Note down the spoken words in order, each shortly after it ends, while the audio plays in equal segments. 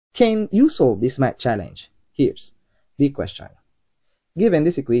Can you solve this math challenge? Here's the question. Given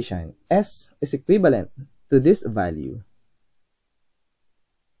this equation, S is equivalent to this value,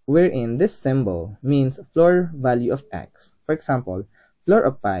 wherein this symbol means floor value of x. For example, floor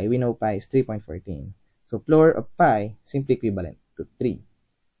of pi, we know pi is 3.14. So floor of pi simply equivalent to 3.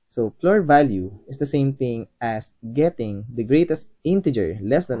 So floor value is the same thing as getting the greatest integer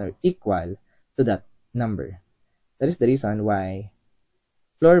less than or equal to that number. That is the reason why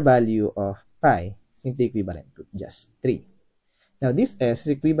floor value of pi simply equivalent to just 3. Now this S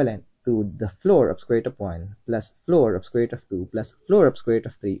is equivalent to the floor of square root of 1 plus floor of square root of 2 plus floor of square root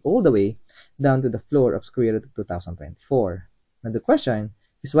of 3 all the way down to the floor of square root of 2024. Now the question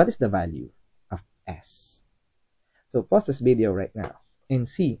is, what is the value of S? So pause this video right now and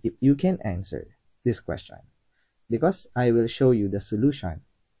see if you can answer this question, because I will show you the solution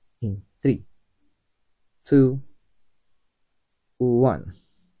in 3, 2, 1.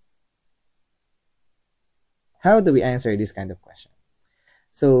 How do we answer this kind of question?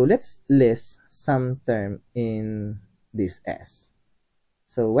 So let's list some term in this S.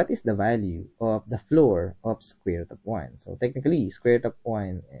 So what is the value of the floor of square root of 1? So technically, square root of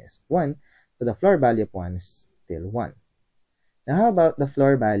 1 is 1, so the floor value of 1 is still 1. Now how about the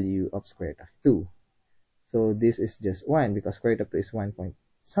floor value of square root of 2? So this is just 1 because square root of 2 is 1 point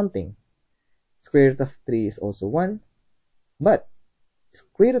something. Square root of 3 is also 1, but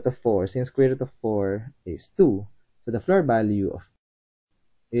square root of 4, since square root of 4 is 2, so the floor value of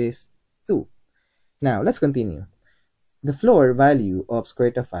is 2. Now let's continue. The floor value of square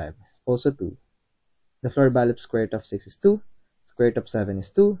root of 5 is also 2. The floor value of square root of 6 is 2. Square root of 7 is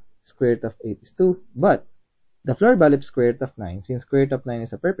 2. Square root of 8 is 2. But the floor value of square root of 9, since square root of 9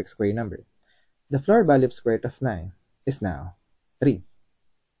 is a perfect square number, the floor value of square root of 9 is now 3.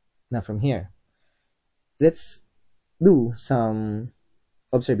 Now from here, let's do some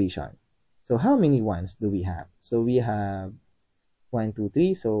observation. So how many 1s do we have? So we have 1, 2,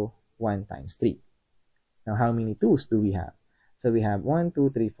 3, so 1 times 3. Now how many 2s do we have? So we have 1,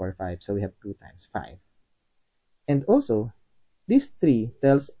 2, 3, 4, 5, so we have 2 times 5. And also, this 3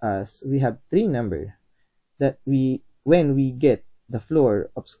 tells us we have 3 number that when we get the floor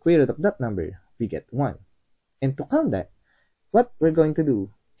of square root of that number, we get 1. And to count that, what we're going to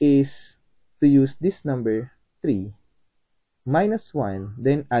do is to use this number 3 minus 1,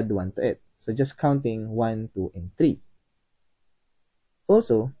 then add 1 to it. So just counting 1, 2, and 3.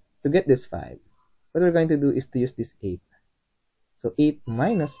 Also, to get this 5, what we're going to do is to use this 8. So 8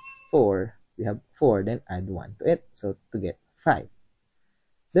 minus 4, we have 4, then add 1 to it. So to get 5.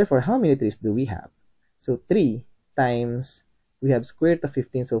 Therefore, how many 3's do we have? So 3 times, we have square root of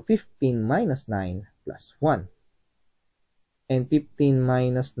 15, so 15 minus 9 plus 1. And 15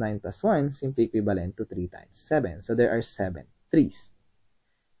 minus 9 plus 1 simply equivalent to 3 times 7. So there are 7 3's.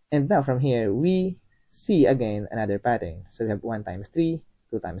 And now from here, we see again another pattern. So we have 1 times 3,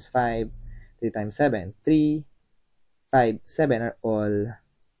 2 times 5, 3 times 7, 3, 5, 7 are all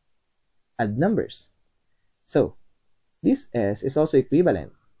odd numbers. So this S is also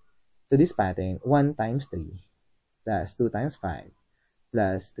equivalent to this pattern, 1 times 3 plus 2 times 5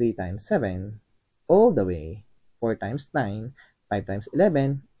 plus 3 times 7 all the way 4 times 9, 5 times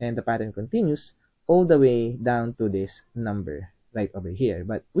 11, and the pattern continues all the way down to this number right over here.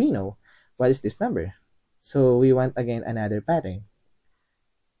 But we know what is this number. So we want again another pattern.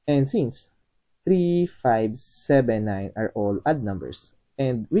 And since 3, 5, 7, 9 are all odd numbers,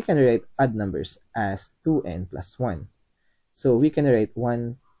 and we can write odd numbers as 2n plus 1. So we can write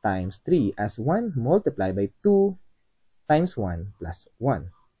 1 times 3 as 1 multiplied by 2 times 1 plus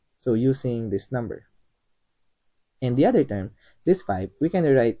 1. So using this number. And the other term, this 5, we can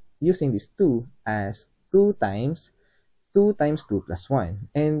write using this 2 as 2 times 2 plus 1.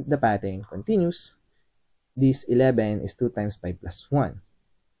 And the pattern continues. This 11 is 2 times 5 plus 1.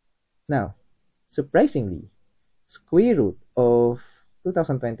 Now, surprisingly, square root of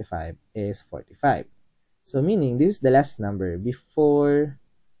 2025 is 45. So meaning this is the last number before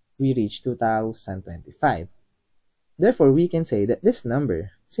we reach 2025. Therefore, we can say that this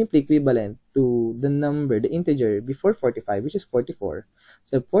number simply equivalent to the number, the integer before 45, which is 44.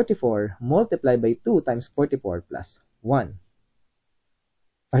 So 44 multiplied by 2 times 44 plus 1.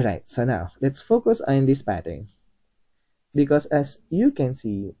 Alright, so now let's focus on this pattern. Because as you can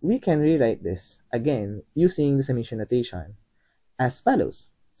see, we can rewrite this again using the summation notation as follows.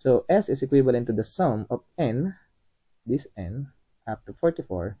 So S is equivalent to the sum of n, this n, up to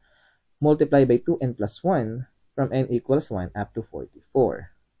 44, multiplied by 2n plus 1 from n equals 1 up to 44.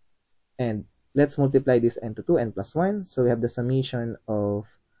 And let's multiply this n to 2n plus 1. So we have the summation of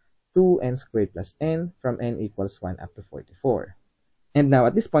 2n squared plus n from n equals 1 up to 44. And now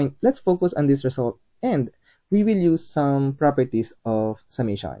at this point, let's focus on this result, and we will use some properties of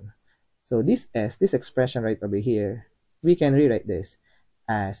summation. So this S, this expression right over here, we can rewrite this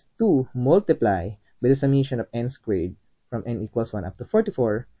as 2 multiply by the summation of n squared from n equals 1 up to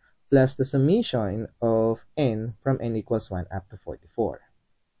 44 plus the summation of n from n equals 1 up to 44.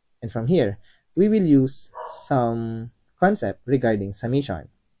 And from here, we will use some concept regarding summation.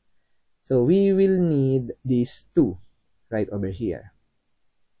 So we will need these two right over here.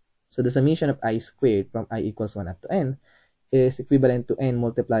 So the summation of I squared from I equals 1 up to n is equivalent to n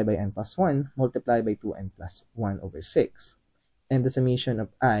multiplied by n plus 1 multiplied by 2n plus 1 over 6. And the summation of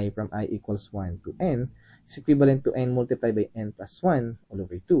I from I equals 1 to n is equivalent to n multiplied by n plus 1 all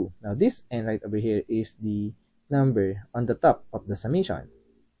over 2. Now this n right over here is the number on the top of the summation.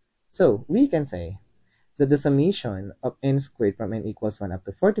 So we can say that the summation of n squared from n equals 1 up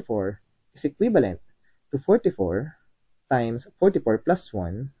to 44 is equivalent to 44 times 44 plus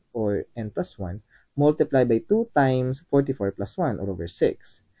 1 or n plus 1 multiplied by 2 times 44 plus 1 all over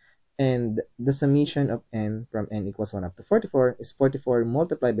 6. And the summation of n from n equals 1 up to 44 is 44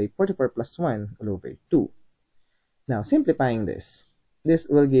 multiplied by 44 plus 1 all over 2. Now, simplifying this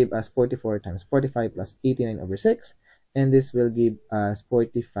will give us 44 times 45 plus 89 over 6, and this will give us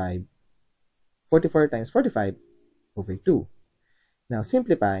 44 times 45 over 2. Now,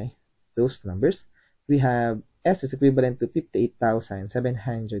 simplify those numbers. We have S is equivalent to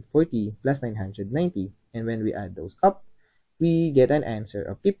 58,740 plus 990, and when we add those up, we get an answer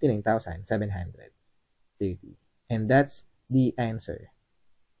of 59,730. And that's the answer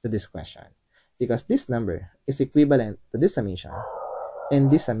to this question, because this number is equivalent to this summation, and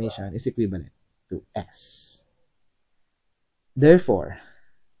this summation is equivalent to S. Therefore,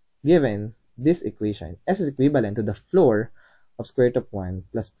 given this equation, S is equivalent to the floor of square root of 1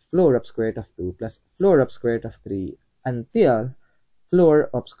 plus floor of square root of 2 plus floor of square root of 3 until floor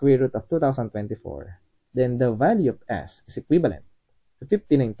of square root of 2024, then the value of S is equivalent to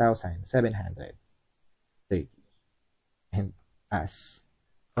 59,730. And as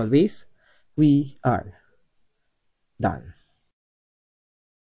always, we are done.